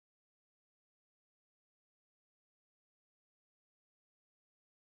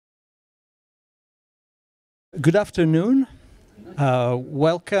Good afternoon.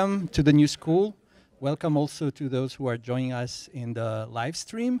 Welcome to the new school. Welcome also to those who are joining us in the live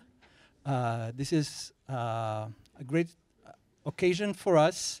stream. This is a great occasion for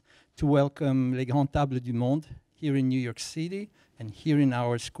us to welcome Les Grandes Tables du Monde here in New York City and here in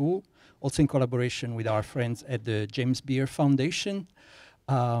our school, also in collaboration with our friends at the James Beard Foundation.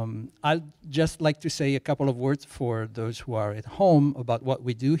 I'd just like to say a couple of words for those who are at home about what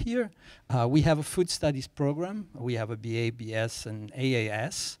we do here. We have a food studies program. We have a BA, BS, and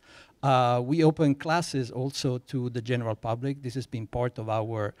AAS. We open classes also to the general public. This has been part of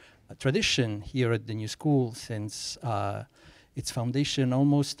our tradition here at the new school since its foundation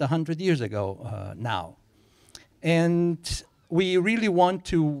almost 100 years ago now. And we really want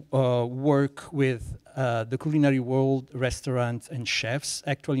to work with the culinary world, restaurants, and chefs.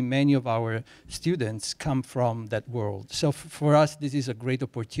 Actually, many of our students come from that world. So for us, this is a great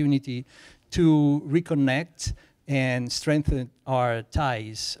opportunity to reconnect and strengthen our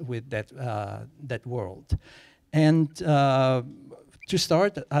ties with that world. And to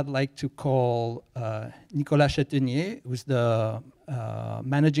start, I'd like to call Nicolas Chatenier, who's the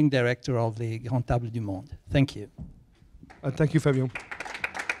Managing Director of Les Grandes Tables du Monde. Thank you. Thank you, Fabio.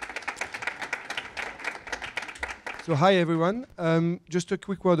 So hi, everyone. Just a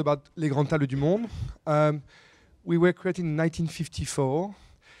quick word about Les Grandes Tables du Monde. We were created in 1954,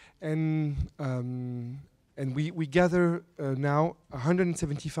 and we gather now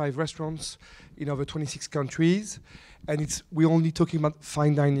 175 restaurants in over 26 countries, and we're only talking about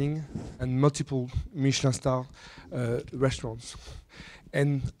fine dining and multiple Michelin star restaurants.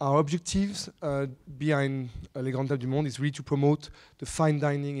 And our objectives behind Les Grandes Tables du Monde is really to promote the fine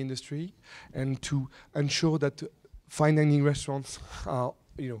dining industry and to ensure that fine dining restaurants are,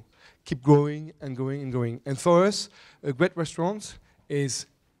 keep growing and growing and growing. And for us, a great restaurant is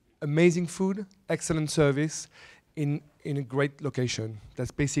amazing food, excellent service in a great location.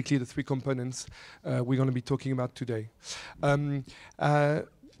 That's basically the three components we're going to be talking about today.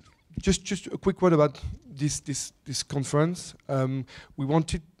 Just a quick word about this conference.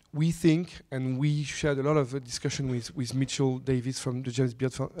 We think, and we shared a lot of discussion with Mitchell Davis from the James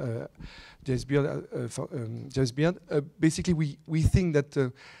Beard. Basically, we think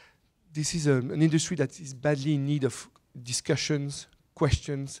that this is an industry that is badly in need of discussions,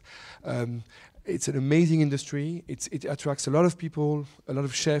 questions. It's an amazing industry. It attracts a lot of people, a lot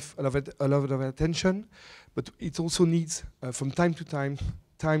of chefs, a lot of attention, but it also needs, from time to time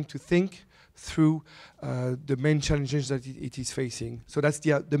to think through the main challenges that it is facing. So that's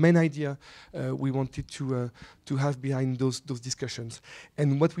the main idea we wanted to have behind those discussions.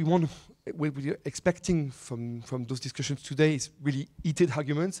 And what we're expecting from those discussions today is really heated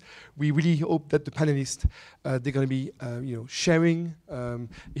arguments. We really hope that the panelists they're going to be sharing,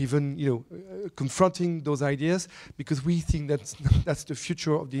 even confronting those ideas, because we think that's the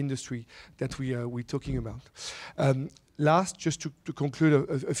future of the industry that we're talking about. Last, just to conclude,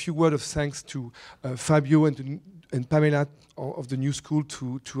 a few words of thanks to Fabio and Pamela of the new school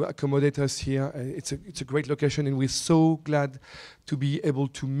to accommodate us here. It's a great location, and we're so glad to be able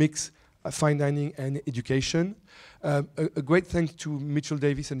to mix fine dining and education. A great thanks to Mitchell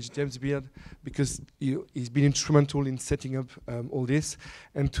Davis and James Beard, because he's been instrumental in setting up all this,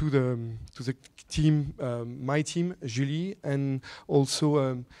 and to the team, my team, Julie, and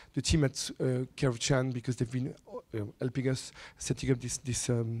also the team at Care Chan, because they've been helping us setting up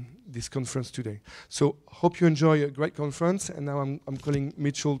this conference today. So hope you enjoy a great conference, and now I'm calling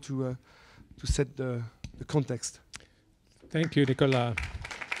Mitchell to set the context. Thank you, Nicolas.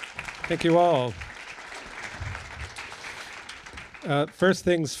 Thank you all. First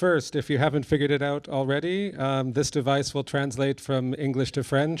things first, if you haven't figured it out already, this device will translate from English to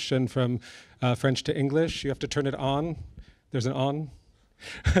French and from French to English. You have to turn it on. There's an on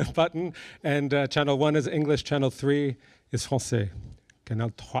button. And channel 1 is English, channel 3 is Français.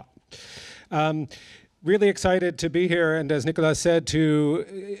 Canal 3. Really excited to be here, and as Nicolas said, to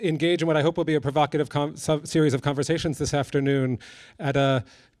engage in what I hope will be a provocative series of conversations this afternoon at a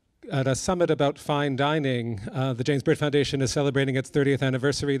summit about fine dining. The James Beard Foundation is celebrating its 30th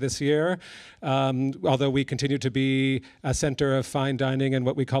anniversary this year, although we continue to be a center of fine dining and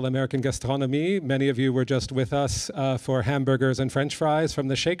what we call American gastronomy. Many of you were just with us for hamburgers and French fries from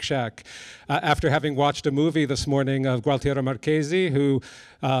the Shake Shack, after having watched a movie this morning of Gualtiero Marchesi, who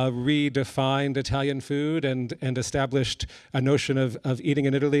redefined Italian food and established a notion of eating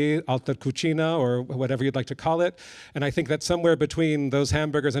in Italy, alta cucina, or whatever you'd like to call it. And I think that somewhere between those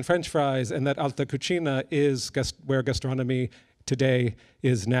hamburgers and French fries and that alta cucina is where gastronomy today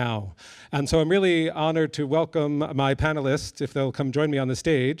is now. And so I'm really honored to welcome my panelists, if they'll come join me on the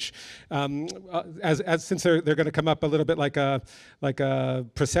stage. Since they're going to come up a little bit like a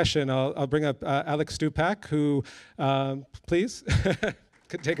procession, I'll bring up Alex Stupak, who, please,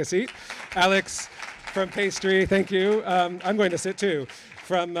 could take a seat. Alex from Pastry, thank you. I'm going to sit too.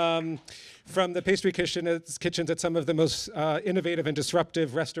 From the pastry kitchens at some of the most innovative and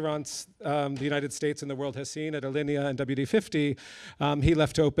disruptive restaurants the United States and the world has seen at Alinea and WD-50, he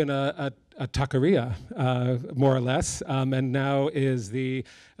left to open a taqueria, more or less, and now is the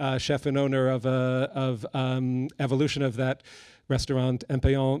chef and owner of evolution of that restaurant,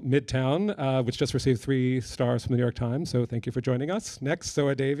 Empayant Midtown, which just received 3 stars from the New York Times. So thank you for joining us. Next,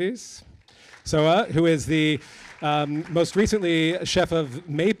 Soa Davies. Soa, who is the most recently chef of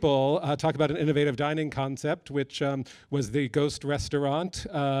Maple, talked about an innovative dining concept, which was the ghost restaurant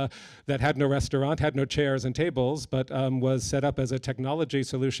that had no restaurant, had no chairs and tables, but was set up as a technology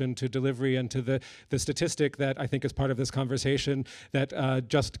solution to delivery and to the statistic that I think is part of this conversation that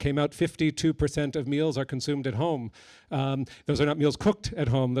just came out, 52% of meals are consumed at home. Those are not meals cooked at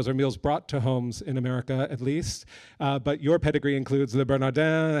home, those are meals brought to homes in America at least. But your pedigree includes Le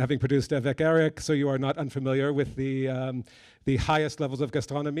Bernardin, having produced Avec Eric, so you are not unfamiliar with the highest levels of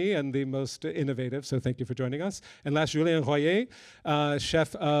gastronomy and the most innovative, so thank you for joining us. And last, Julien Royer,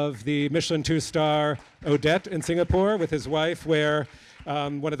 chef of the Michelin 2-star Odette in Singapore with his wife, where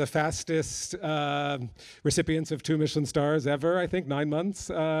one of the fastest recipients of 2 Michelin stars ever, I think, 9 months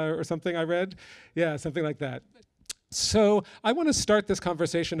or something I read. Yeah, something like that. So I want to start this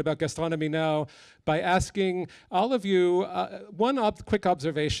conversation about Gastronomy Now by asking all of you one quick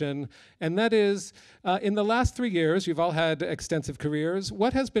observation, and that is, in the last 3 years, you've all had extensive careers.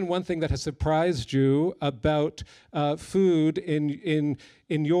 What has been one thing that has surprised you about food in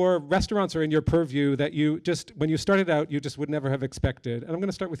your restaurants or in your purview that you just, when you started out, you just would never have expected? And I'm going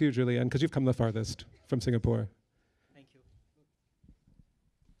to start with you, Julienne, because you've come the farthest from Singapore. Thank you.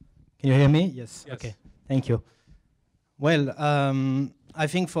 Can you hear me? Yes. Yes. Okay. Thank you. Well, I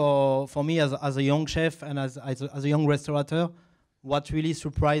think for me as a young chef and as a young restaurateur, what really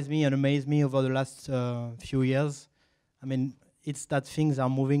surprised me and amazed me over the last few years, I mean, it's that things are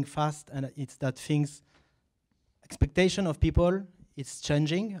moving fast, and it's that expectation of people, it's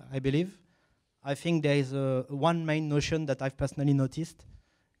changing, I believe. I think there is one main notion that I've personally noticed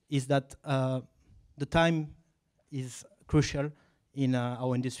is that the time is crucial in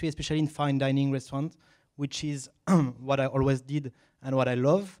our industry, especially in fine dining restaurants, which is what I always did and what I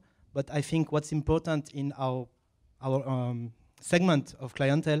love. But I think what's important in our segment of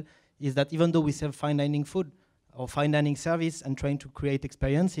clientele is that even though we sell fine dining food or fine dining service and trying to create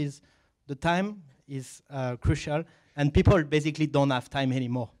experiences, the time is crucial, and people basically don't have time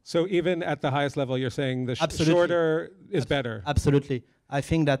anymore. So even at the highest level, you're saying the Absolutely. shorter is better? Absolutely. I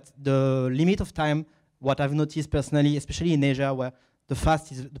think that the limit of time, what I've noticed personally, especially in Asia, where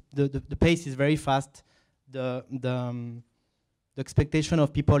the pace is very fast, the expectation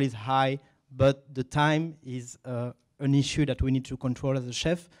of people is high, but the time is an issue that we need to control as a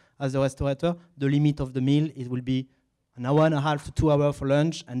chef, as a restaurateur. The limit of the meal, it will be 1.5 to 2 hours for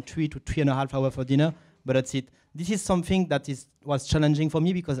lunch and 3 to 3.5 hours for dinner, but that's it. This is something that was challenging for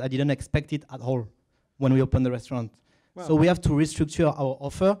me because I didn't expect it at all when we opened the restaurant. Wow. So we have to restructure our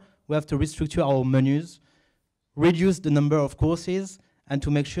offer, we have to restructure our menus, reduce the number of courses, and to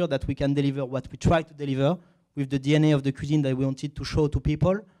make sure that we can deliver what we try to deliver with the DNA of the cuisine that we wanted to show to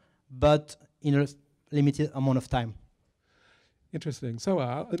people, but in a limited amount of time. Interesting.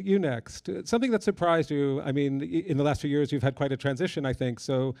 So you next. Something that surprised you, I mean, in the last few years, you've had quite a transition, I think,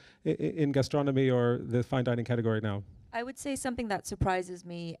 so in gastronomy or the fine dining category now. I would say something that surprises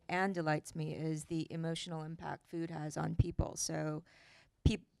me and delights me is the emotional impact food has on people. So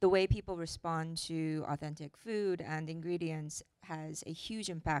the way people respond to authentic food and ingredients has a huge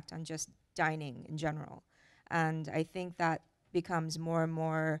impact on just dining in general. And I think that becomes more and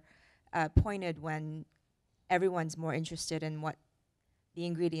more pointed when everyone's more interested in what the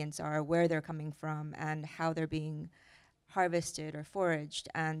ingredients are, where they're coming from, and how they're being harvested or foraged.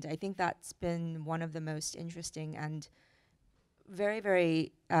 And I think that's been one of the most interesting and very,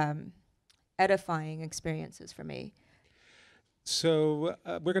 very edifying experiences for me. So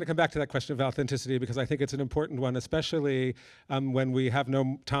we're going to come back to that question of authenticity because I think it's an important one, especially when we have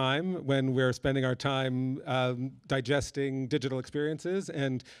no time, when we're spending our time digesting digital experiences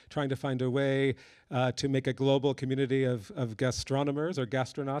and trying to find a way to make a global community of gastronomers or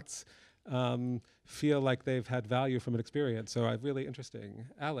gastronauts feel like they've had value from an experience. So really interesting.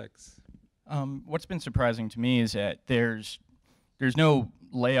 Alex? What's been surprising to me is that there's there's no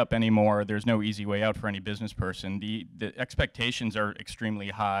layup anymore. There's no easy way out for any business person. The expectations are extremely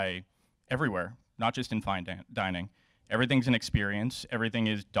high everywhere, not just in fine dining. Everything's an experience. Everything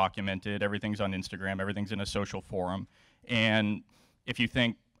is documented. Everything's on Instagram. Everything's in a social forum. And if you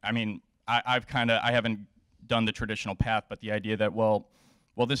think, I mean, I haven't done the traditional path, but the idea that, well,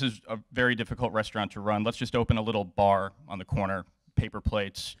 this is a very difficult restaurant to run. Let's just open a little bar on the corner, paper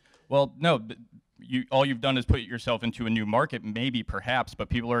plates. Well, no, all you've done is put yourself into a new market, maybe, perhaps, but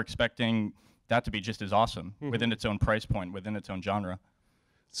people are expecting that to be just as awesome within its own price point, within its own genre.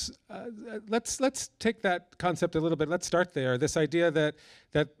 Let's take that concept a little bit. Let's start there. This idea that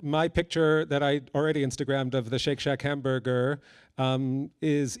my picture that I already Instagrammed of the Shake Shack hamburger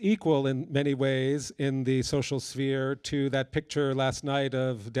is equal in many ways in the social sphere to that picture last night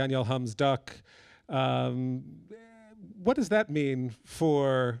of Daniel Hum's duck. What does that mean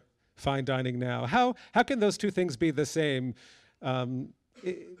for fine dining now? How can those two things be the same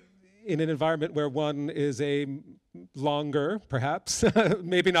in an environment where one is a longer, perhaps,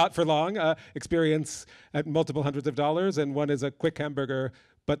 maybe not for long, experience at multiple hundreds of dollars, and one is a quick hamburger,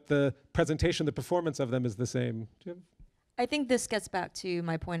 but the presentation, the performance of them is the same? I think this gets back to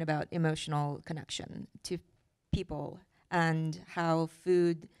my point about emotional connection to people and how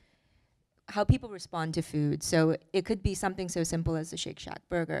people respond to food. So it could be something so simple as a Shake Shack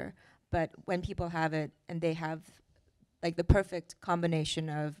burger, but when people have it and they have like the perfect combination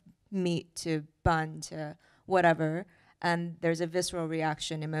of meat to bun to whatever, and there's a visceral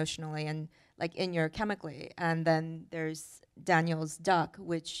reaction emotionally and like in your chemically. And then there's Daniel's duck,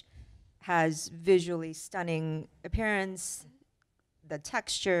 which has visually stunning appearance, the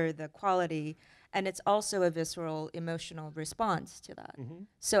texture, the quality, and it's also a visceral emotional response to that.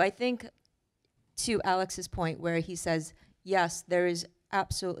 So I think to Alex's point where he says, yes, there is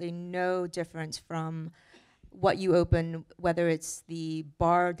absolutely no difference from what you open, whether it's the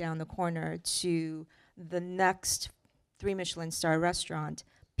bar down the corner to the next 3 Michelin star restaurant,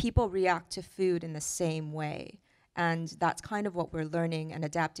 people react to food in the same way. And that's kind of what we're learning and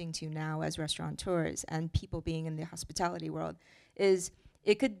adapting to now as restaurateurs and people being in the hospitality world. Is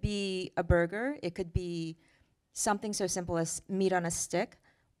it could be a burger, it could be something so simple as meat on a stick,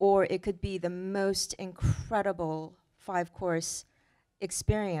 or it could be the most incredible 5-course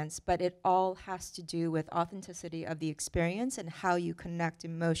experience, but it all has to do with authenticity of the experience and how you connect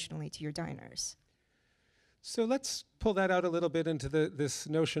emotionally to your diners. So let's pull that out a little bit into this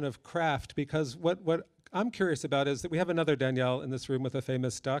notion of craft, because what I'm curious about is that we have another Danielle in this room with a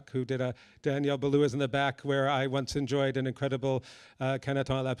famous duck who did a Danielle Ballou is in the back, where I once enjoyed an incredible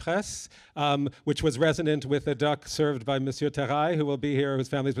Caneton à la Presse, which was resonant with a duck served by Monsieur Terrail, who will be here, whose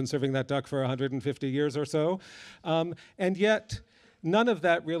family's been serving that duck for 150 years or so. And yet, none of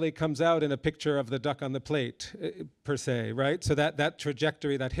that really comes out in a picture of the duck on the plate, per se, right? So that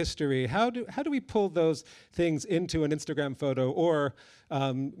trajectory, that history, how do we pull those things into an Instagram photo, or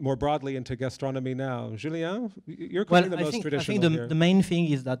more broadly into Gastronomy Now? Julien, you're clearly the most traditional I think here. the main thing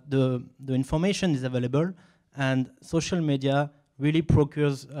is that the information is available, and social media really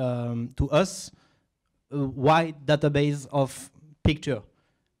procures to us a wide database of picture.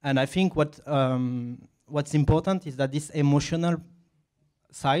 And I think what's important is that this emotional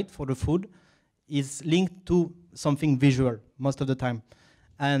side for the food is linked to something visual most of the time.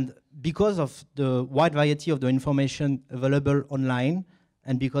 And because of the wide variety of the information available online,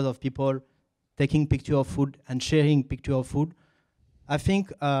 and because of people taking picture of food and sharing picture of food, I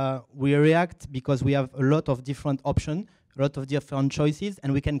think we react because we have a lot of different options, a lot of different choices,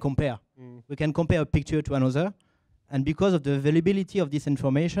 and we can compare. We can compare a picture to another, and because of the availability of this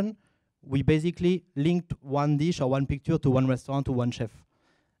information, we basically linked one dish or one picture to one restaurant, to one chef.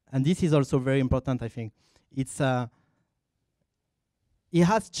 And this is also very important, I think. It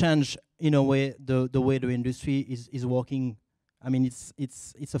has changed, in a way, the way the industry is working. I mean,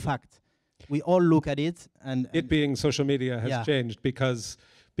 it's a fact. We all look at it, and it being social media has changed because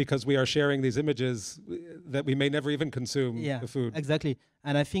we are sharing these images that we may never even consume the food. Exactly.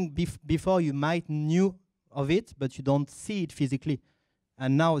 And I think before you might knew of it, but you don't see it physically.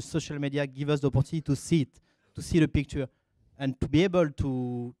 And now social media gives us the opportunity to see it, to see the picture, and to be able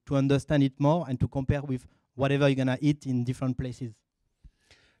to understand it more and to compare with whatever you're gonna eat in different places.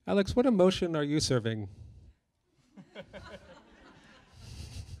 Alex, what emotion are you serving?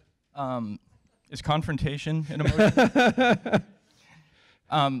 Is confrontation an emotion?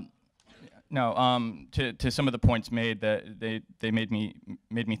 No. To some of the points made, that they made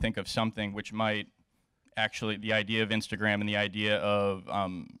me think of something which might actually, the idea of Instagram and the idea of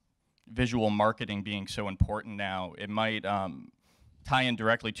visual marketing being so important now, it might tie in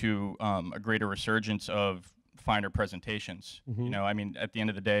directly to a greater resurgence of finer presentations. You know, I mean, at the end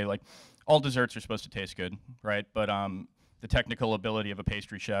of the day, like, all desserts are supposed to taste good, right? But the technical ability of a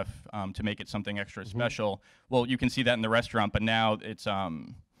pastry chef to make it something extra special, well, you can see that in the restaurant, but now it's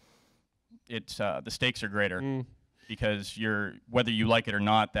the stakes are greater because whether you like it or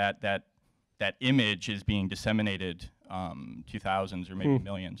not, that image is being disseminated to thousands or maybe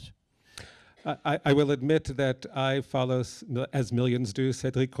millions. I will admit that I follow, as millions do,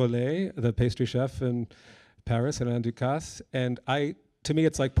 Cédric Rollet, the pastry chef in Paris, and Alain Ducasse, and to me,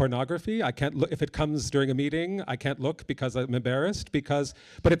 it's like pornography. I can't look if it comes during a meeting. I can't look because I'm embarrassed.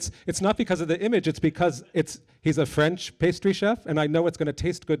 But it's not because of the image. It's because he's a French pastry chef, and I know it's going to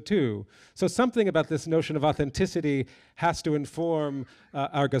taste good too. So something about this notion of authenticity has to inform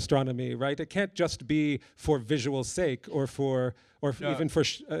our gastronomy, right? It can't just be for visual sake or even for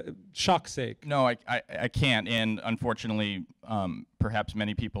shock sake. No, I can't, and unfortunately, perhaps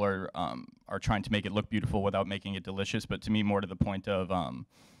many people are trying to make it look beautiful without making it delicious. But to me, more to the point of,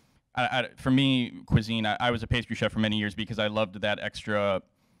 for me, cuisine. I was a pastry chef for many years because I loved that extra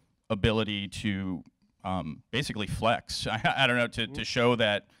ability to basically flex. I don't know, to show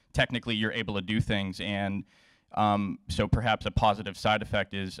that technically you're able to do things, and so perhaps a positive side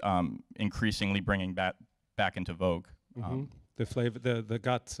effect is increasingly bringing that back into vogue. The flavor, the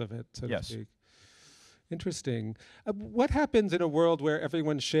guts of it, so yes. to speak. Interesting. What happens in a world where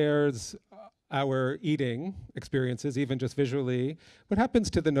everyone shares our eating experiences, even just visually? What happens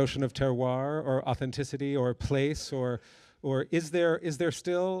to the notion of terroir or authenticity or place, or is there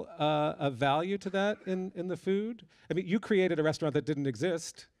still a value to that in the food? I mean, you created a restaurant that didn't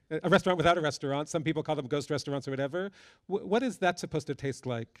exist, a restaurant without a restaurant. Some people call them ghost restaurants or whatever. What is that supposed to taste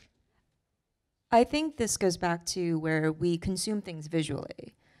like? I think this goes back to where we consume things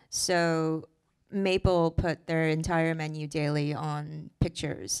visually. So Maple put their entire menu daily on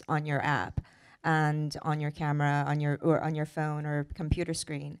pictures on your app and on your camera, on your phone or computer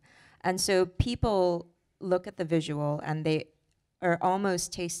screen. And so people look at the visual and they are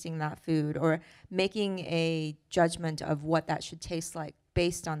almost tasting that food or making a judgment of what that should taste like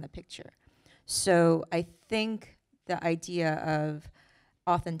based on the picture. So I think the idea of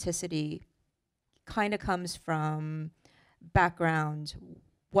authenticity kind of comes from background,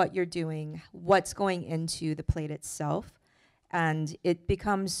 what you're doing, what's going into the plate itself. And it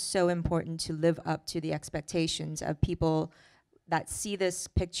becomes so important to live up to the expectations of people that see this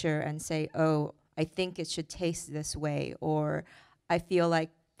picture and say, oh, I think it should taste this way, or I feel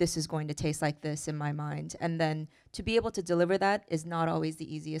like this is going to taste like this in my mind. And then to be able to deliver that is not always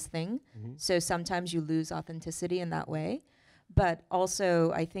the easiest thing. So sometimes you lose authenticity in that way. But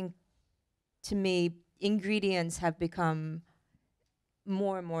also, I think, to me, ingredients have become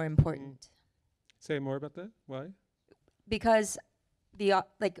more and more important. Say more about that. Why? Because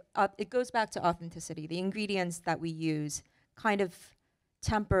it goes back to authenticity. The ingredients that we use kind of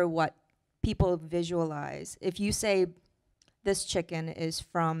temper what people visualize. If you say this chicken is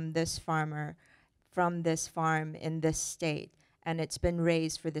from this farmer, from this farm in this state, and it's been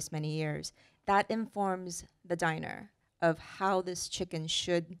raised for this many years, that informs the diner of how this chicken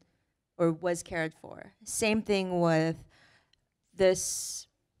should or was cared for. Same thing with this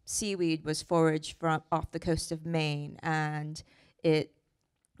seaweed was foraged from off the coast of Maine, and it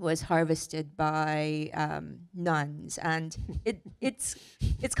was harvested by nuns. And it's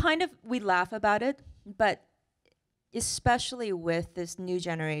kind of, we laugh about it, but especially with this new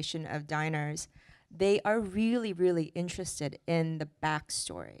generation of diners, they are really, really interested in the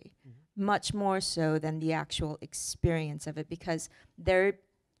backstory, much more so than the actual experience of it, because they're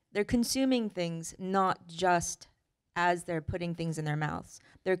consuming things not just as they're putting things in their mouths.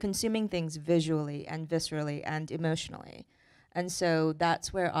 They're consuming things visually and viscerally and emotionally. And so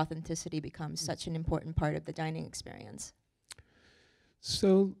that's where authenticity becomes such an important part of the dining experience.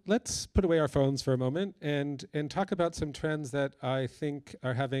 So let's put away our phones for a moment and talk about some trends that I think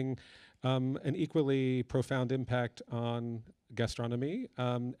are having an equally profound impact on gastronomy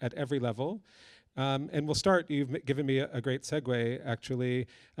at every level. And we'll start, you've given me a great segue, actually,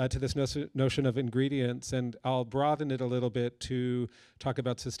 to this notion of ingredients, and I'll broaden it a little bit to talk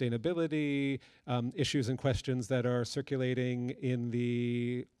about sustainability, issues and questions that are circulating in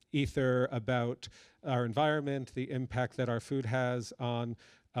the ether about our environment, the impact that our food has on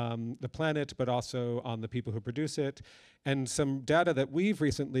the planet, but also on the people who produce it, and some data that we've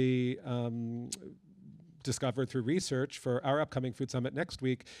recently discovered through research for our upcoming food summit next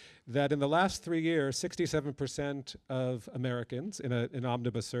week, that in the last 3 years, 67% of Americans in an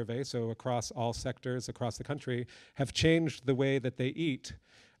omnibus survey, so across all sectors across the country, have changed the way that they eat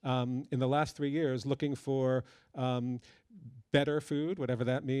in the last 3 years looking for better food, whatever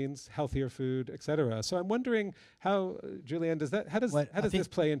that means, healthier food, etc. So I'm wondering how, Julianne, how does this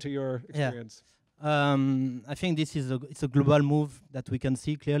play into your experience? I think this is it's a global move that we can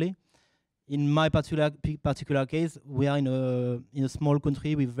see clearly. In my particular case, we are in a small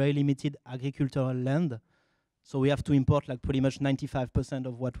country with very limited agricultural land, so we have to import like pretty much 95%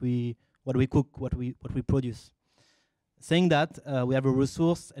 of what we cook, what we produce. Saying that, we have a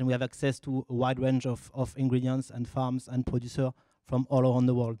resource and we have access to a wide range of ingredients and farms and producers from all around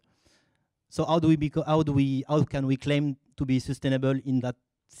the world. So how can we claim to be sustainable in that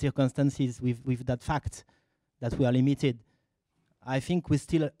circumstances with that fact that we are limited? I think we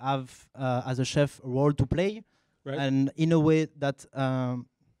still have, as a chef, a role to play, right. And in a way that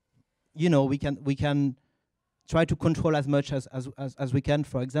we can try to control as much as we can.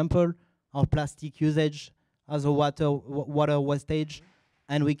 For example, our plastic usage, as a water wastage,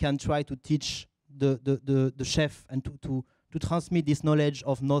 and we can try to teach the chef and to transmit this knowledge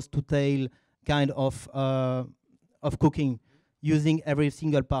of nose to tail kind of cooking, using every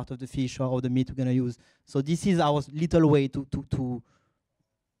single part of the fish or of the meat we're gonna use. So this is our little way to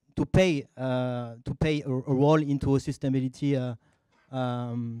pay a role into a sustainability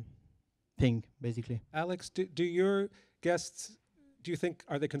thing, basically. Alex, do your guests, do you think,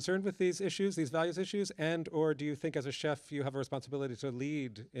 are they concerned with these issues, these values issues, or do you think as a chef you have a responsibility to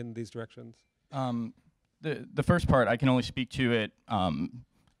lead in these directions? The first part, I can only speak to it. I'm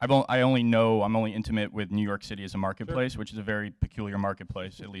only intimate with New York City as a marketplace, sure. Which is a very peculiar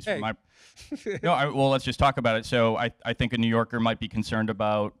marketplace, at least from my. Well, let's just talk about it. So I think a New Yorker might be concerned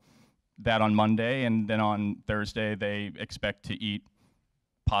about that on Monday, and then on Thursday they expect to eat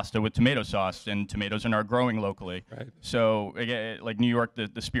pasta with tomato sauce, and tomatoes are not growing locally. Right. So again, like New York,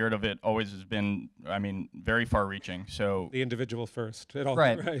 the spirit of it always has been, I mean, very far-reaching. So the individual first.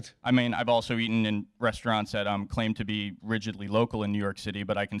 Right. I mean, I've also eaten in restaurants that claim to be rigidly local in New York City,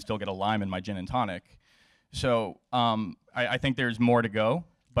 but I can still get a lime in my gin and tonic. So I think there's more to go,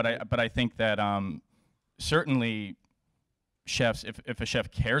 but I think that certainly chefs, if a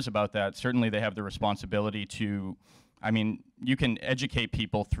chef cares about that, certainly they have the responsibility to. I mean, you can educate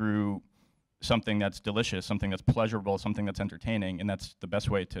people through something that's delicious, something that's pleasurable, something that's entertaining, and that's the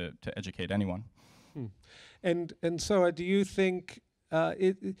best way to educate anyone. And so do you think,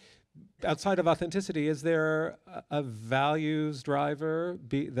 outside of authenticity, is there a values driver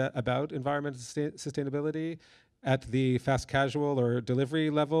about environmental sustainability at the fast casual or delivery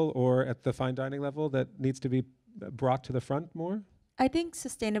level or at the fine dining level that needs to be brought to the front more? I think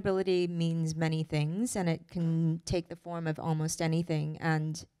sustainability means many things, and it can take the form of almost anything,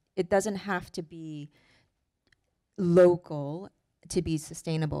 and it doesn't have to be local to be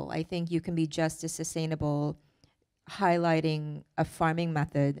sustainable. I think you can be just as sustainable highlighting a farming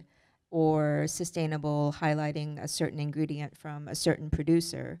method or sustainable highlighting a certain ingredient from a certain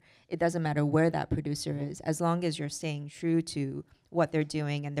producer. It doesn't matter where that producer is, as long as you're staying true to what they're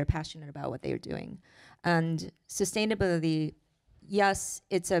doing and they're passionate about what they're doing. And sustainability, yes,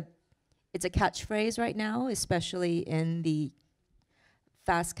 it's a catchphrase right now, especially in the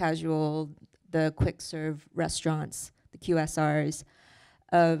fast casual, the quick serve restaurants, the QSRs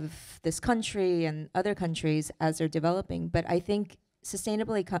of this country and other countries as they're developing. But I think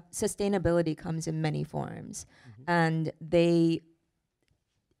sustainability comes in many forms, and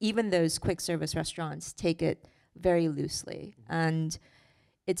even those quick service restaurants take it very loosely, and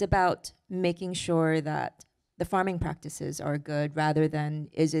it's about making sure that the farming practices are good rather than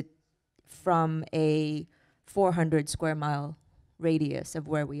is it from a 400 square mile radius of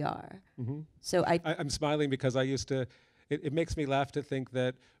where we are. So I'm smiling because I used to, it makes me laugh to think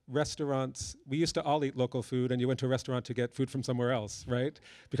that restaurants, we used to all eat local food and you went to a restaurant to get food from somewhere else, right?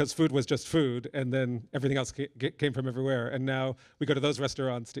 Because food was just food and then everything else came from everywhere. And now we go to those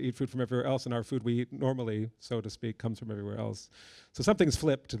restaurants to eat food from everywhere else and our food we eat normally, so to speak, comes from everywhere else. So something's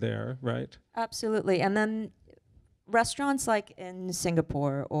flipped there, right? Absolutely. And then restaurants like in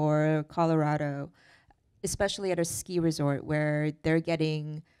Singapore or Colorado, especially at a ski resort where they're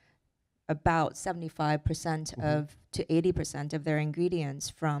getting about 75% to 80% of their ingredients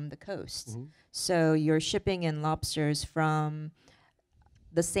from the coast. So you're shipping in lobsters from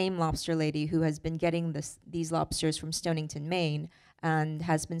the same lobster lady who has been getting these lobsters from Stonington, Maine, and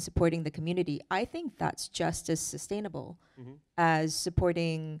has been supporting the community. I think that's just as sustainable as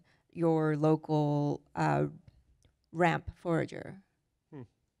supporting your local ramp forager.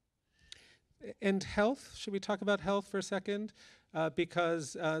 And health, should we talk about health for a second?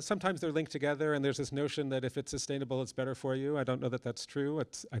 because sometimes they're linked together, and there's this notion that if it's sustainable, it's better for you. I don't know that that's true.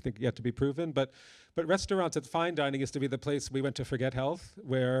 It's, I think, yet to be proven. But restaurants at fine dining used to be the place we went to forget health,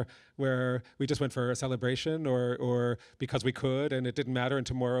 where we just went for a celebration or because we could, and it didn't matter, and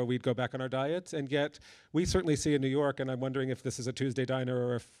tomorrow we'd go back on our diets. And yet we certainly see in New York, and I'm wondering if this is a Tuesday diner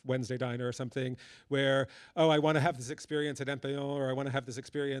or a Wednesday diner or something, where, oh, I want to have this experience at Empaillon, or I want to have this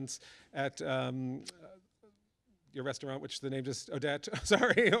experience at your restaurant, which the name just Odette,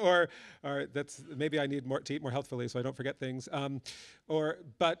 sorry, or that's maybe I need to eat more healthfully so I don't forget things.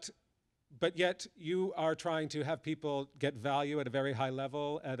 But yet you are trying to have people get value at a very high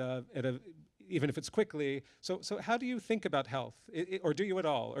level at a even if it's quickly. So how do you think about health, or do you at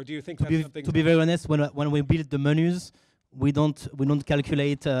all, or do you think that's something? To be very honest, when we build the menus, we don't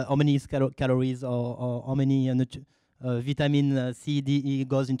calculate how many calories or how many vitamin C, D, E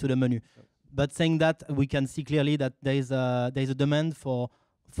goes into the menu. But saying that, we can see clearly that there is a demand for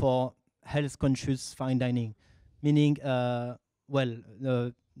health-conscious fine dining, meaning, not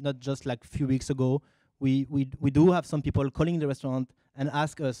just like a few weeks ago, we do have some people calling the restaurant and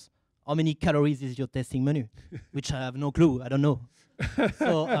ask us, how many calories is your tasting menu? Which I have no clue, I don't know.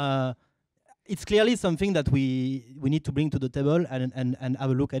 So it's clearly something that we need to bring to the table and have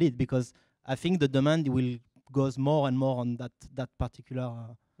a look at it, because I think the demand will goes more and more on that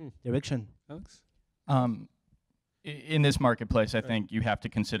particular direction. Alex? In this marketplace, I think you have to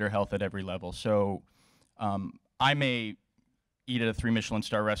consider health at every level. So I may eat at a 3 Michelin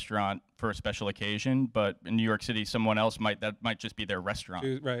star restaurant for a special occasion, but in New York City, someone else that might just be their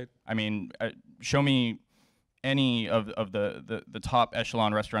restaurant. Right. I mean, show me any of the top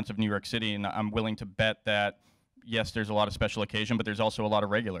echelon restaurants of New York City, and I'm willing to bet that, yes, there's a lot of special occasion, but there's also a lot of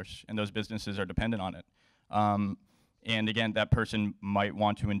regulars, and those businesses are dependent on it. And again, that person might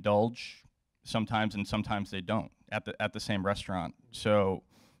want to indulge sometimes, and sometimes they don't at the same restaurant. So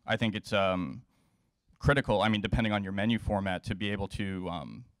I think it's critical, I mean, depending on your menu format, to be able to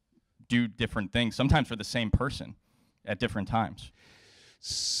do different things, sometimes for the same person at different times.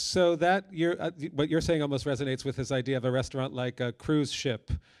 So that what you're saying almost resonates with this idea of a restaurant like a cruise ship,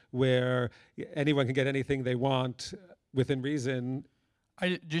 where anyone can get anything they want within reason.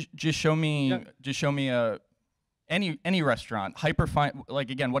 Just show me any restaurant, hyper fine.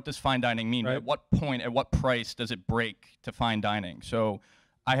 Like, again, what does fine dining mean? Right. At what point, at what price does it break to fine dining? So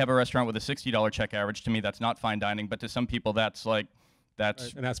I have a restaurant with a $60 check average. To me, that's not fine dining, but to some people, that's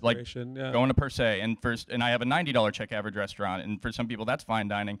Right, an aspiration, like going to per se. And I have a $90 check average restaurant, and for some people, that's fine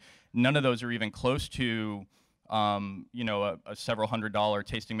dining. None of those are even close to a several $100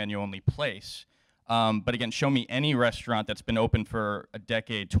 tasting menu only place. But again, show me any restaurant that's been open for a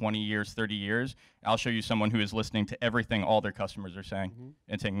decade, 20 years, 30 years. I'll show you someone who is listening to everything all their customers are saying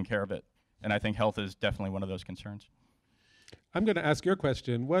and taking care of it. And I think health is definitely one of those concerns. I'm going to ask your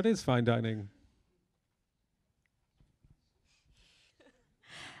question. What is fine dining?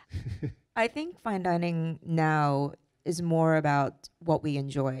 I think fine dining now is more about what we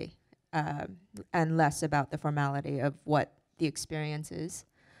enjoy and less about the formality of what the experience is.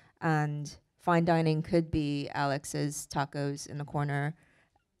 And fine dining could be Alex's tacos in the corner.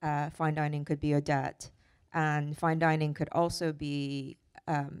 Fine dining could be Odette. And fine dining could also be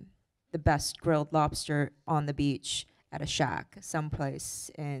the best grilled lobster on the beach at a shack someplace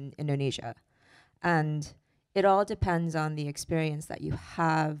in Indonesia. And it all depends on the experience that you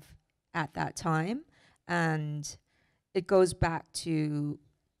have at that time. And it goes back to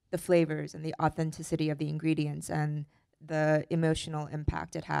the flavors and the authenticity of the ingredients and the emotional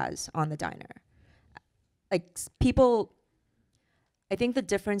impact it has on the diner. Like people, I think the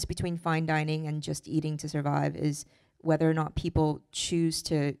difference between fine dining and just eating to survive is whether or not people choose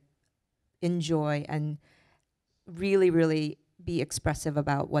to enjoy and really, really be expressive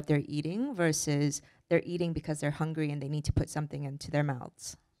about what they're eating versus they're eating because they're hungry and they need to put something into their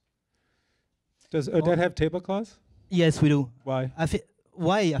mouths. Does Odette have tablecloths? Yes, we do. Why?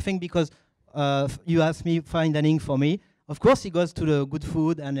 Why? I think because you asked me fine dining for me. Of course, it goes to the good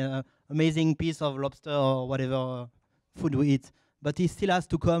food and amazing piece of lobster or whatever food we eat. But it still has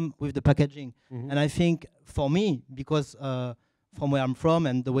to come with the packaging. And I think for me, because from where I'm from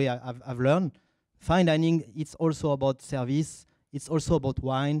and the way I've learned, fine dining, it's also about service. It's also about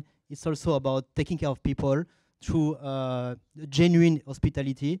wine. It's also about taking care of people through genuine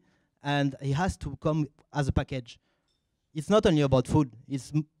hospitality. And it has to come as a package. It's not only about food.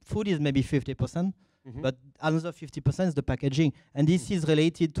 Food is maybe 50%, but another 50% is the packaging. And this is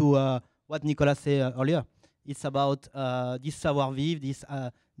related to what Nicolas said earlier. It's about this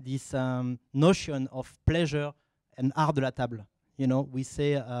savoir-vivre, this notion of pleasure and art de la table. You know, we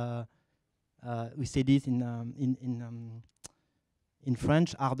say this in in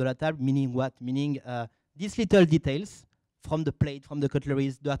French, art de la table, meaning what? Meaning these little details from the plate, from the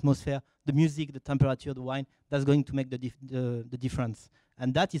cutleries, the atmosphere, the music, the temperature, the wine, that's going to make the difference.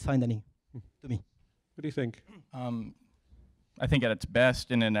 And that is fine dining to me. What do you think? I think at its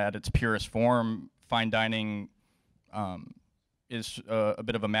best and at its purest form, fine dining is a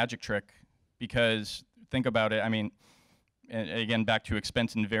bit of a magic trick, because think about it. I mean, and again, back to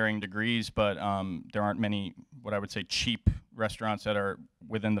expense in varying degrees, but there aren't many, what I would say, cheap restaurants that are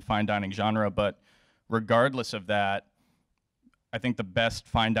within the fine dining genre. But regardless of that, I think the best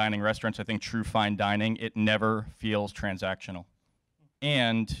fine dining restaurants, I think true fine dining, it never feels transactional.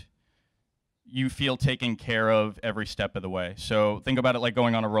 And you feel taken care of every step of the way. So think about it like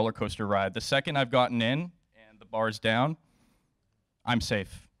going on a roller coaster ride. The second I've gotten in and the bar's down, I'm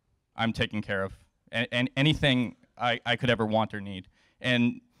safe. I'm taken care of. And anything I could ever want or need.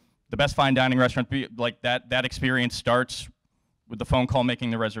 And the best fine dining restaurant, like that experience starts with the phone call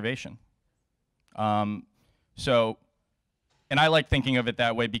making the reservation. And I like thinking of it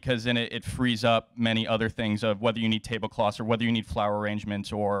that way, because then it frees up many other things of whether you need tablecloths or whether you need flower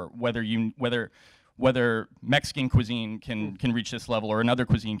arrangements, or whether Mexican cuisine can reach this level or another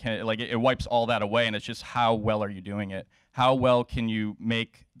cuisine can. Like it wipes all that away, and it's just how well are you doing it? How well can you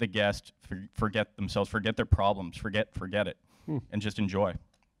make the guest forget themselves, forget their problems, forget it, and just enjoy.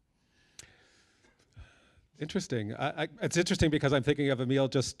 Interesting. It's interesting because I'm thinking of a meal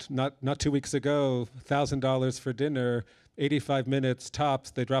just not 2 weeks ago, $1,000 for dinner, 85 minutes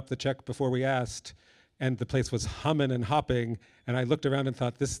tops. They dropped the check before we asked, and the place was humming and hopping. And I looked around and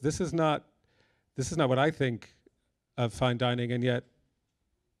thought, this is not what I think of fine dining, and yet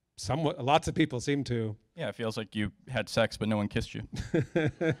lots of people seem to. Yeah, it feels like you had sex, but no one kissed you.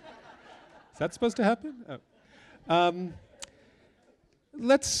 Is that supposed to happen? Oh.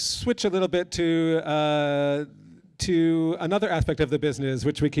 Let's switch a little bit to another aspect of the business,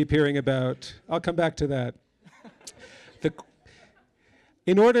 which we keep hearing about. I'll come back to that.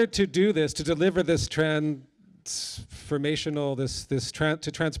 In order to do this, to deliver this transformational,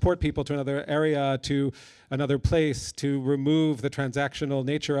 to transport people to another area, to another place, to remove the transactional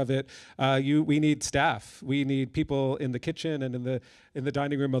nature of it, we need staff. We need people in the kitchen and in the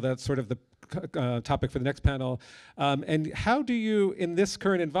dining room. Well, that's sort of the topic for the next panel. And how do you, in this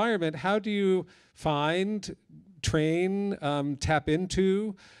current environment, how do you find, train, tap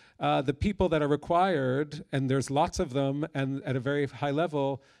into the people that are required, and there's lots of them, and at a very high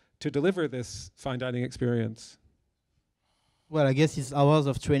level, to deliver this fine dining experience? Well, I guess it's hours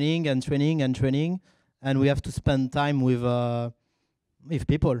of training and training and training, and we have to spend time with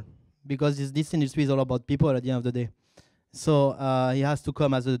people, because this industry is all about people at the end of the day. So he has to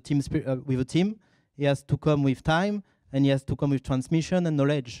come as a team with a team. He has to come with time, and he has to come with transmission and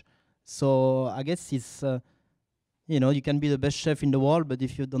knowledge. So I guess it's you can be the best chef in the world, but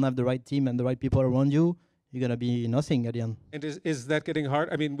if you don't have the right team and the right people around you, you're gonna be nothing at the end. And is that getting hard?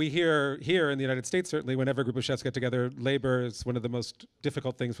 I mean, we hear here in the United States, certainly, whenever a group of chefs get together, labor is one of the most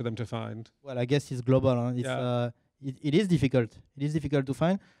difficult things for them to find. Well, I guess it's global. Huh? It is difficult. It is difficult to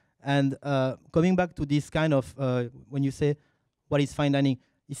find. And coming back to this kind of, when you say, what is fine dining?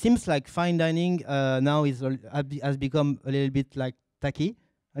 It seems like fine dining now has become a little bit like tacky,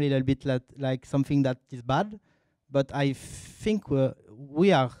 a little bit like something that is bad. But I think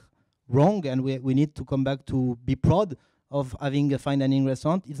we are wrong, and we need to come back to be proud of having a fine dining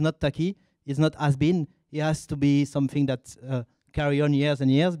restaurant. It's not tacky. It's not has-been. It has to be something that carry on years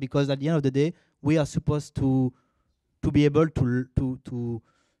and years, because at the end of the day, we are supposed to be able to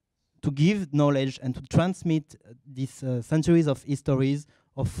give knowledge and to transmit these centuries of histories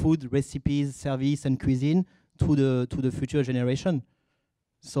of food, recipes, service, and cuisine to the future generation.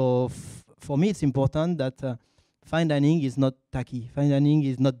 So for me, it's important that fine dining is not tacky. Fine dining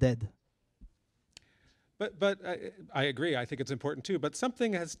is not dead. But I agree. I think it's important too. But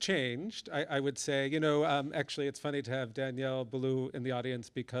something has changed. I would say, actually, it's funny to have Danielle Boulou in the audience,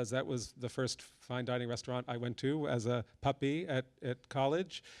 because that was the first fine dining restaurant I went to as a puppy at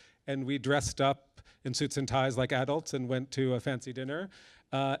college. And we dressed up in suits and ties like adults and went to a fancy dinner.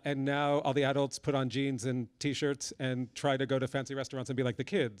 And now all the adults put on jeans and T-shirts and try to go to fancy restaurants and be like the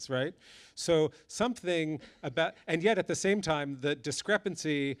kids, right? So something about, and yet at the same time, the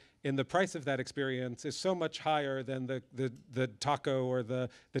discrepancy in the price of that experience is so much higher than the taco or the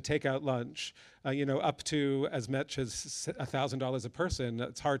takeout lunch, up to as much as $1,000 a person.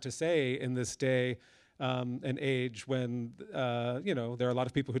 It's hard to say in this day an age when there are a lot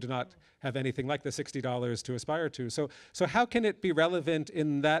of people who do not have anything like the $60 to aspire to. So how can it be relevant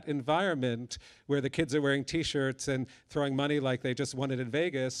in that environment where the kids are wearing T-shirts and throwing money like they just won it in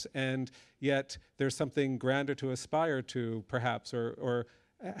Vegas, and yet there's something grander to aspire to, perhaps, or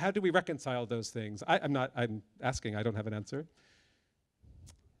how do we reconcile those things? I'm asking, I don't have an answer.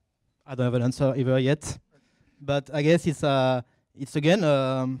 I don't have an answer either yet, but I guess it's again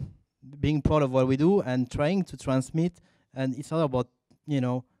being proud of what we do and trying to transmit, and it's all about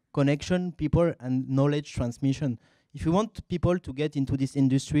connection, people, and knowledge transmission. If we want people to get into this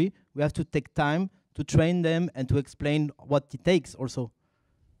industry, we have to take time to train them and to explain what it takes also.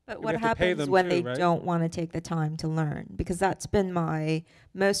 But what happens when they don't want to take the time to learn? Because that's been my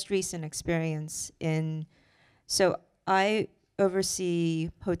most recent experience so I oversee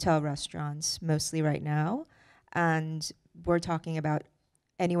hotel restaurants mostly right now, and we're talking about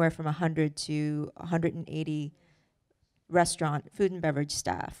anywhere from 100 to 180 restaurant food and beverage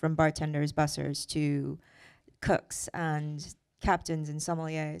staff, from bartenders, bussers to cooks and captains and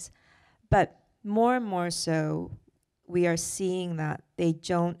sommeliers. But more and more so, we are seeing that they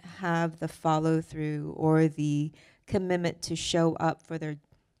don't have the follow-through or the commitment to show up for their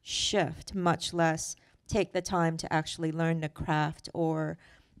shift, much less take the time to actually learn the craft or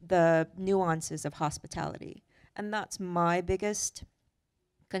the nuances of hospitality. And that's my biggest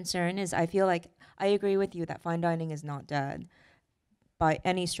concern. Is I feel like I agree with you that fine dining is not dead by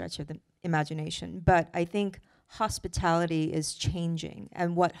any stretch of the imagination, but I think hospitality is changing,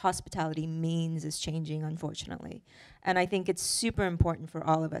 and what hospitality means is changing, unfortunately. And I think it's super important for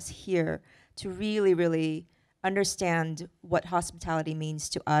all of us here to really, really understand what hospitality means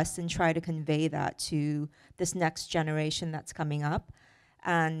to us and try to convey that to this next generation that's coming up.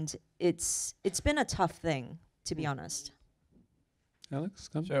 And it's been a tough thing, to be honest. Alex,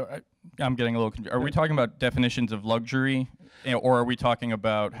 come. So I'm getting a little confused. Are we talking about definitions of luxury, or are we talking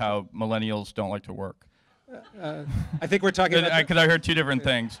about how millennials don't like to work? I think we're talking about... Because I heard two different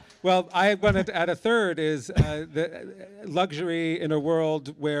things. Well, I wanted to add a third, is the luxury in a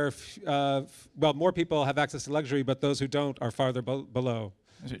world where, more people have access to luxury, but those who don't are farther below.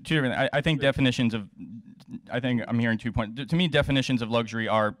 Two different. I think definitions of... I think I'm hearing 2 points. To me, definitions of luxury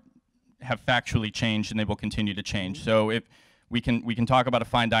have factually changed, and they will continue to change. So if we can talk about a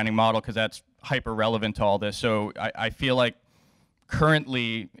fine dining model, because that's hyper relevant to all this. So I feel like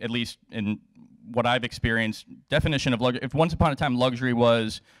currently, at least in what I've experienced, definition of luxury, if once upon a time luxury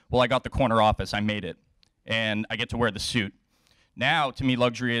was, well, I got the corner office, I made it, and I get to wear the suit. Now, to me,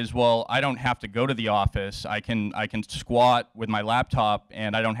 luxury is, well, I don't have to go to the office. I can squat with my laptop,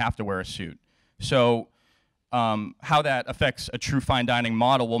 and I don't have to wear a suit. So how that affects a true fine dining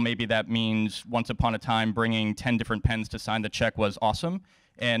model, well, maybe that means once upon a time bringing 10 different pens to sign the check was awesome,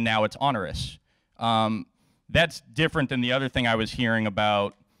 and now it's onerous. That's different than the other thing I was hearing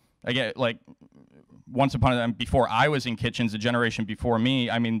about. I get, like, once upon a time, before I was in kitchens, the generation before me,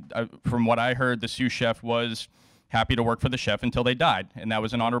 I mean, from what I heard, the sous chef was happy to work for the chef until they died, and that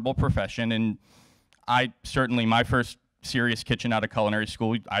was an honorable profession. And I certainly, my first serious kitchen out of culinary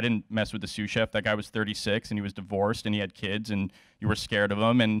school, I didn't mess with the sous chef. That guy was 36, and he was divorced, and he had kids, and you were scared of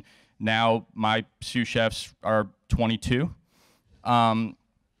him. And now my sous chefs are 22.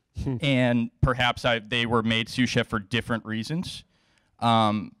 And perhaps they were made sous chef for different reasons.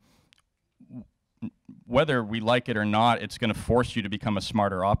 Whether we like it or not, it's going to force you to become a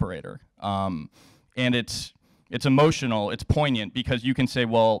smarter operator. And it's emotional, it's poignant, because you can say,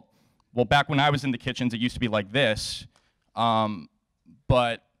 well, back when I was in the kitchens, it used to be like this.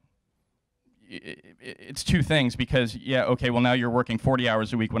 But it's two things, because, yeah, okay, well, now you're working 40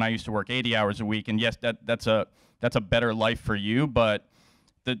 hours a week when I used to work 80 hours a week. And yes, that's a better life for you, but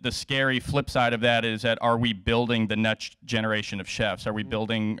the scary flip side of that is that, are we building the next generation of chefs? Are we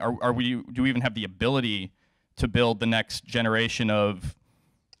building, do we even have the ability to build the next generation of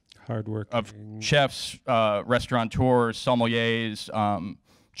chefs, restaurateurs, sommeliers,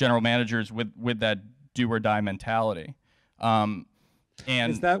 general managers with that do or die mentality? And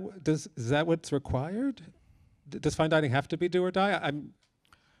is that what's required? Does fine dining have to be do or die?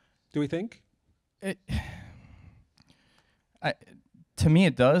 Do we think? To me,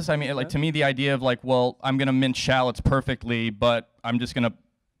 it does. I mean, like, to me, the idea of, like, well, I'm gonna mince shallots perfectly, but I'm just gonna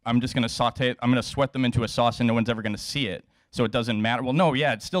saute it. I'm gonna sweat them into a sauce, and no one's ever gonna see it, so it doesn't matter. Well, no,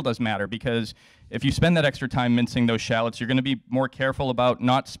 yeah, it still does matter, because if you spend that extra time mincing those shallots, you're gonna be more careful about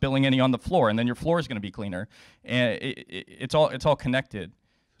not spilling any on the floor, and then your floor is gonna be cleaner. And it's all connected.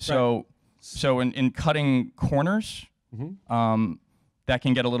 So in cutting corners, that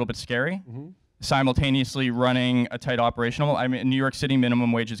can get a little bit scary. simultaneously running a tight operational. I mean, in New York City,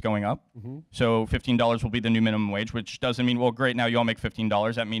 minimum wage is going up. So $15 will be the new minimum wage, which doesn't mean, well, great, now you all make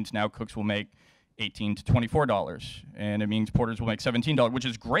 $15. That means now cooks will make $18 to $24. And it means porters will make $17, which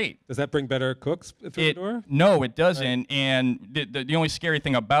is great. Does that bring better cooks through the door? No, it doesn't. Right. And the only scary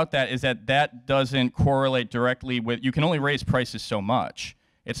thing about that is that that doesn't correlate directly with, you can only raise prices so much.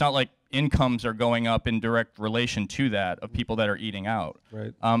 It's not like incomes are going up in direct relation to that of people that are eating out.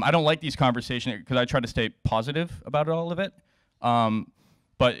 Right. I don't like these conversations because I try to stay positive about all of it.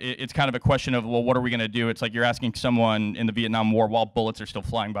 But it's kind of a question of, well, what are we going to do? It's like you're asking someone in the Vietnam War while bullets are still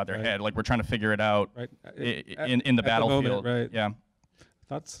flying by their head. Like we're trying to figure it out in the battlefield. Right. Yeah.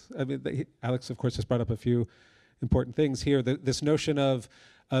 Thoughts? I mean, Alex, of course, just brought up a few important things here. This notion of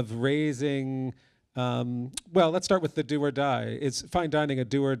raising. Well, let's start with the do or die. Is fine dining a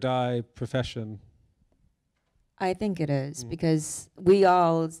do or die profession? I think it is, because we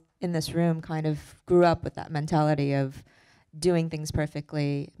all in this room kind of grew up with that mentality of doing things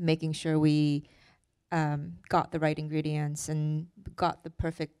perfectly, making sure we got the right ingredients and got the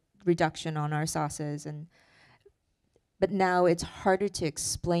perfect reduction on our sauces. But now it's harder to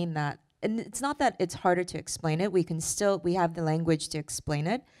explain that. And it's not that it's harder to explain it. We have the language to explain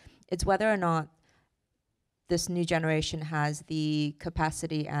it. It's whether or not this new generation has the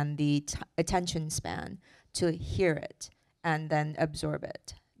capacity and the attention span to hear it and then absorb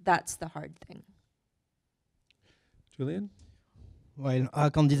it. That's the hard thing. Julian? Well, I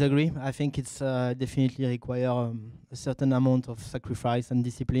can't disagree. I think it's definitely require a certain amount of sacrifice and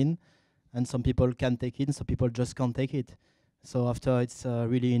discipline, and some people can take it, and some people just can't take it. So after, it's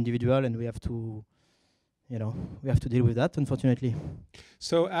really individual, and we have to, we have to deal with that, unfortunately.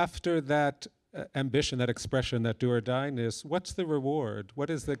 So after that ambition, that expression, that do or die-ness, what's the reward? What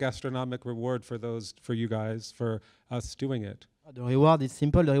is the gastronomic reward for you guys, for us doing it? The reward is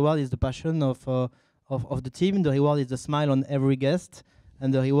simple. The reward is the passion of the team. The reward is the smile on every guest,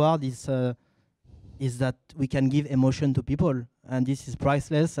 and the reward is that we can give emotion to people, and this is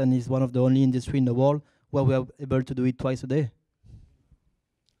priceless, and is one of the only industry in the world where we are able to do it twice a day.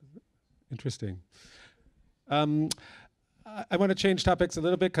 Interesting. I want to change topics a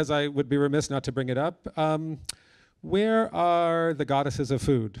little bit because I would be remiss not to bring it up. Where are the goddesses of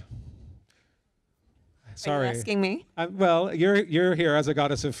food? Sorry. Are you asking me? Well, you're here as a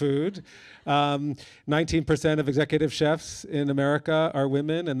goddess of food. 19% of executive chefs in America are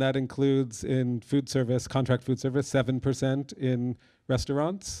women, and that includes in food service, contract food service, 7% in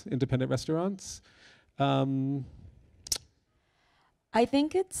restaurants, independent restaurants. I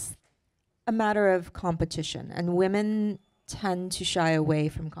think it's a matter of competition, and women tend to shy away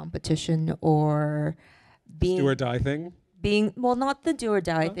from competition or being do or die thing. Not the do or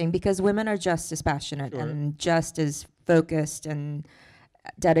die thing, because women are just as passionate and just as focused and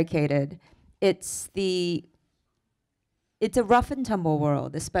dedicated. It's a rough and tumble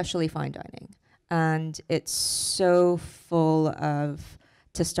world, especially fine dining, and it's so full of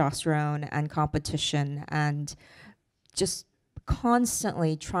testosterone and competition and just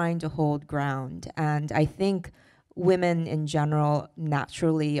constantly trying to hold ground. And I think women in general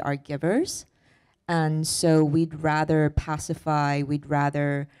naturally are givers. And so we'd rather pacify, we'd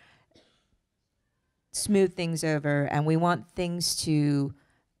rather smooth things over, and we want things to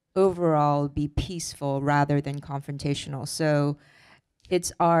overall be peaceful rather than confrontational. So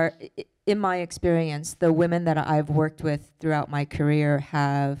in my experience, the women that I've worked with throughout my career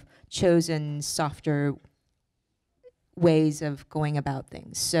have chosen softer ways of going about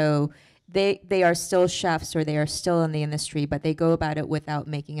things. So they are still chefs, or they are still in the industry, but they go about it without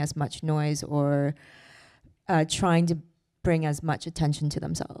making as much noise or trying to bring as much attention to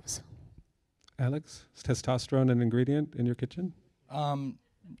themselves. Alex, is testosterone an ingredient in your kitchen? No,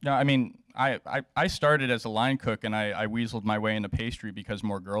 I mean, I started as a line cook, and I weaseled my way into pastry because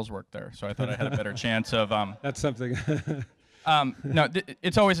more girls worked there. So I thought I had a better chance of. That's something. No,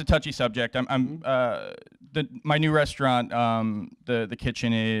 it's always a touchy subject. My new restaurant, the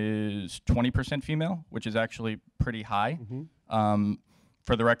kitchen is 20% female, which is actually pretty high.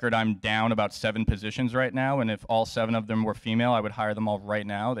 For the record, I'm down about 7 positions right now, and if all 7 of them were female, I would hire them all right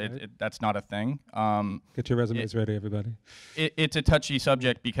now. That's not a thing. Get your resumes ready, everybody. It's a touchy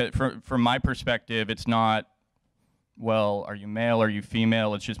subject because, from my perspective, it's not, well, are you male, are you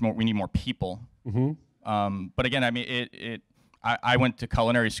female? It's just we need more people. But again, I mean, I went to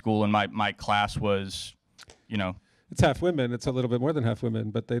culinary school, and my class was, It's half women. It's a little bit more than half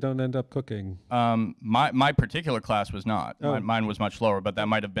women, but they don't end up cooking. My particular class was not. Oh. Mine was much lower, but that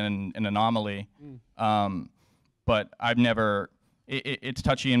might have been an anomaly. But I've never. It's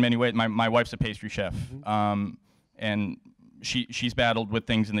touchy in many ways. My wife's a pastry chef, and she's battled with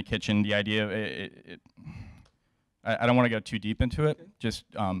things in the kitchen. The idea of I don't want to go too deep into it, just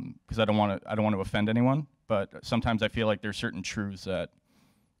because I don't want to offend anyone. But sometimes I feel like there's certain truths that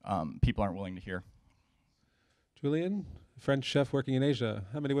people aren't willing to hear. Julian, French chef working in Asia.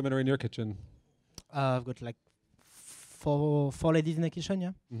 How many women are in your kitchen? I've got like four ladies in the kitchen.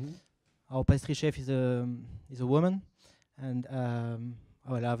 Yeah. Mm-hmm. Our pastry chef is a woman, and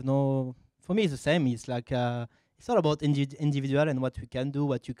well, I have no. For me, it's the same. It's like it's all about individual and what we can do,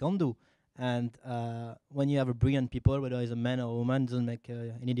 what you can't do. And when you have a brilliant people, whether it's a man or a woman, doesn't make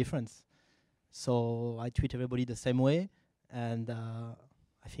any difference. So I treat everybody the same way, and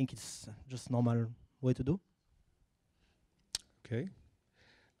I think it's just normal way to do. Okay.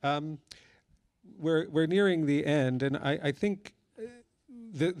 We're nearing the end, and I think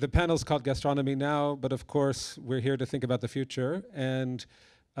the panel's called Gastronomy Now, but of course we're here to think about the future, and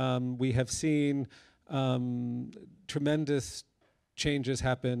we have seen tremendous changes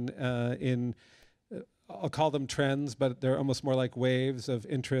happen in, I'll call them trends, but they're almost more like waves of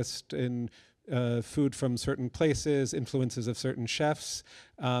interest in food from certain places, influences of certain chefs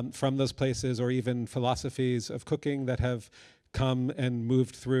from those places, or even philosophies of cooking that have come and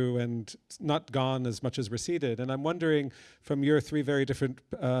moved through and not gone as much as receded. And I'm wondering, from your three very different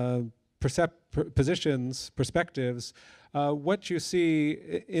perspectives, what you see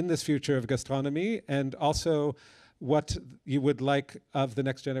in this future of gastronomy, and also what you would like of the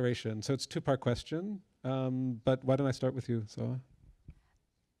next generation. So it's a two-part question, but why don't I start with you, Zoa?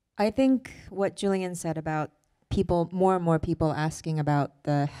 I think what Julian said about people, more and more people asking about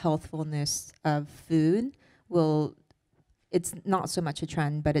the healthfulness of food it's not so much a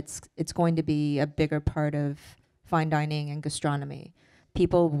trend, but it's going to be a bigger part of fine dining and gastronomy.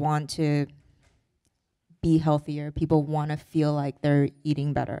 People want to be healthier. People want to feel like they're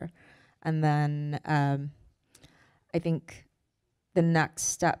eating better. And then I think the next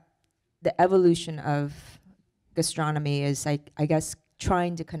step, the evolution of gastronomy is, I guess,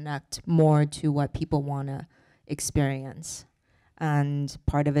 trying to connect more to what people want to experience. And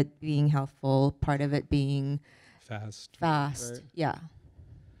part of it being healthful, part of it being fast, right. Yeah.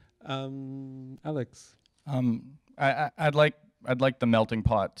 Alex? I'd like the melting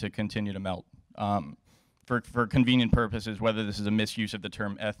pot to continue to melt. For convenient purposes, whether this is a misuse of the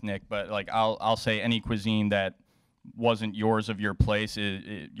term ethnic, but like I'll say any cuisine that wasn't yours of your place,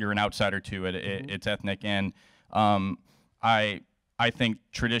 you're an outsider to it. It's ethnic, and I think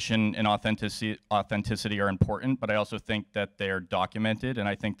tradition and authenticity are important, but I also think that they are documented, and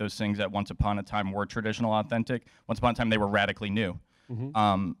I think those things that once upon a time were traditional, authentic, once upon a time they were radically new.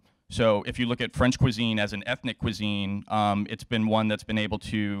 So if you look at French cuisine as an ethnic cuisine, it's been one that's been able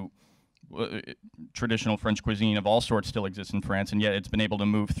to, traditional French cuisine of all sorts still exists in France, and yet it's been able to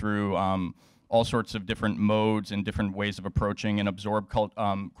move through all sorts of different modes and different ways of approaching and absorb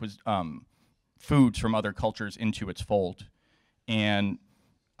foods from other cultures into its fold. And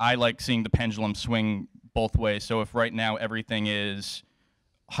I like seeing the pendulum swing both ways. So if right now everything is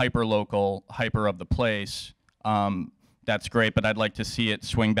hyper-local, hyper of the place, that's great, but I'd like to see it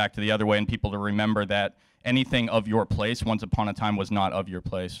swing back to the other way and people to remember that anything of your place once upon a time was not of your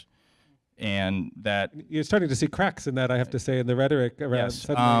place. And that... You're starting to see cracks in that, I have to say, in the rhetoric around. Yes,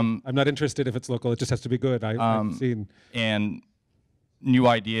 I'm not interested if it's local, it just has to be good. I've seen. And new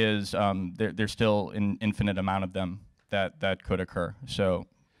ideas, there's still an infinite amount of them that could occur. So,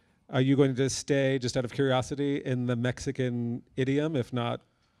 are you going to stay, just out of curiosity, in the Mexican idiom, if not?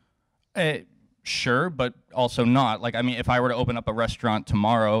 Sure, but also not. Like, I mean, if I were to open up a restaurant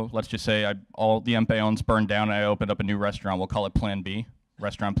tomorrow, let's just say all the Empellons burned down and I opened up a new restaurant, we'll call it Plan B,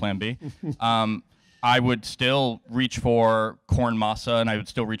 Restaurant Plan B. I would still reach for corn masa and I would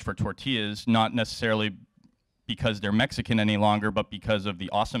still reach for tortillas, not necessarily because they're Mexican any longer, but because of the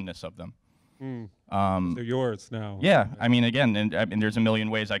awesomeness of them. They're yours now. Yeah, I mean, again, and there's a million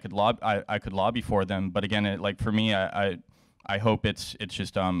ways I could lobby for them, but again, like for me, I hope it's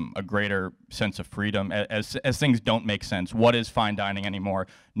just a greater sense of freedom as things don't make sense. What is fine dining anymore?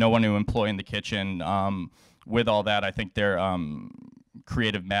 No one to employ in the kitchen. With all that, I think their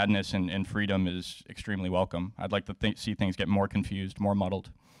creative madness and freedom is extremely welcome. I'd like to see things get more confused, more muddled.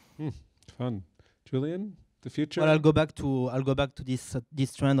 Fun, Julian. The future. Well, I'll go back to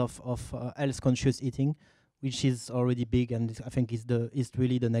this trend of health conscious eating, which is already big, and I think is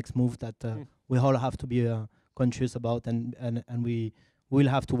really the next move that we all have to be conscious about, and we will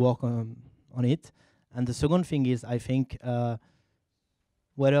have to work on it. And the second thing is, I think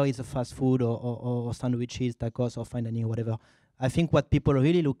whether it's a fast food or sandwiches, tacos, or fine dining, whatever, I think what people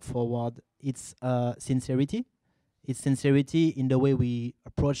really look forward, it's sincerity. It's sincerity in the way we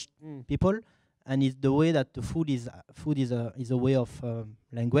approach people. and it's the way that the food is a way of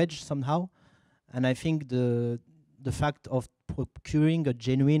language somehow. And I think the fact of procuring a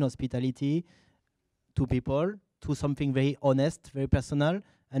genuine hospitality to people, to something very honest, very personal,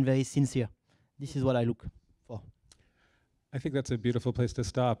 and very sincere. This is what I look for. I think that's a beautiful place to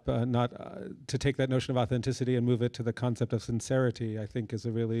stop. Not to take that notion of authenticity and move it to the concept of sincerity, I think is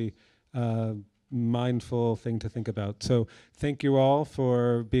a really mindful thing to think about. So thank you all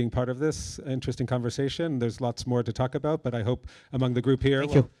for being part of this interesting conversation. There's lots more to talk about, but I hope among the group here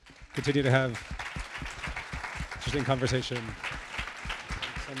we'll continue to have interesting conversation.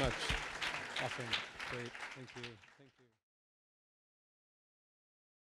 Thanks so much. Awesome. Great. Thank you. Thank you.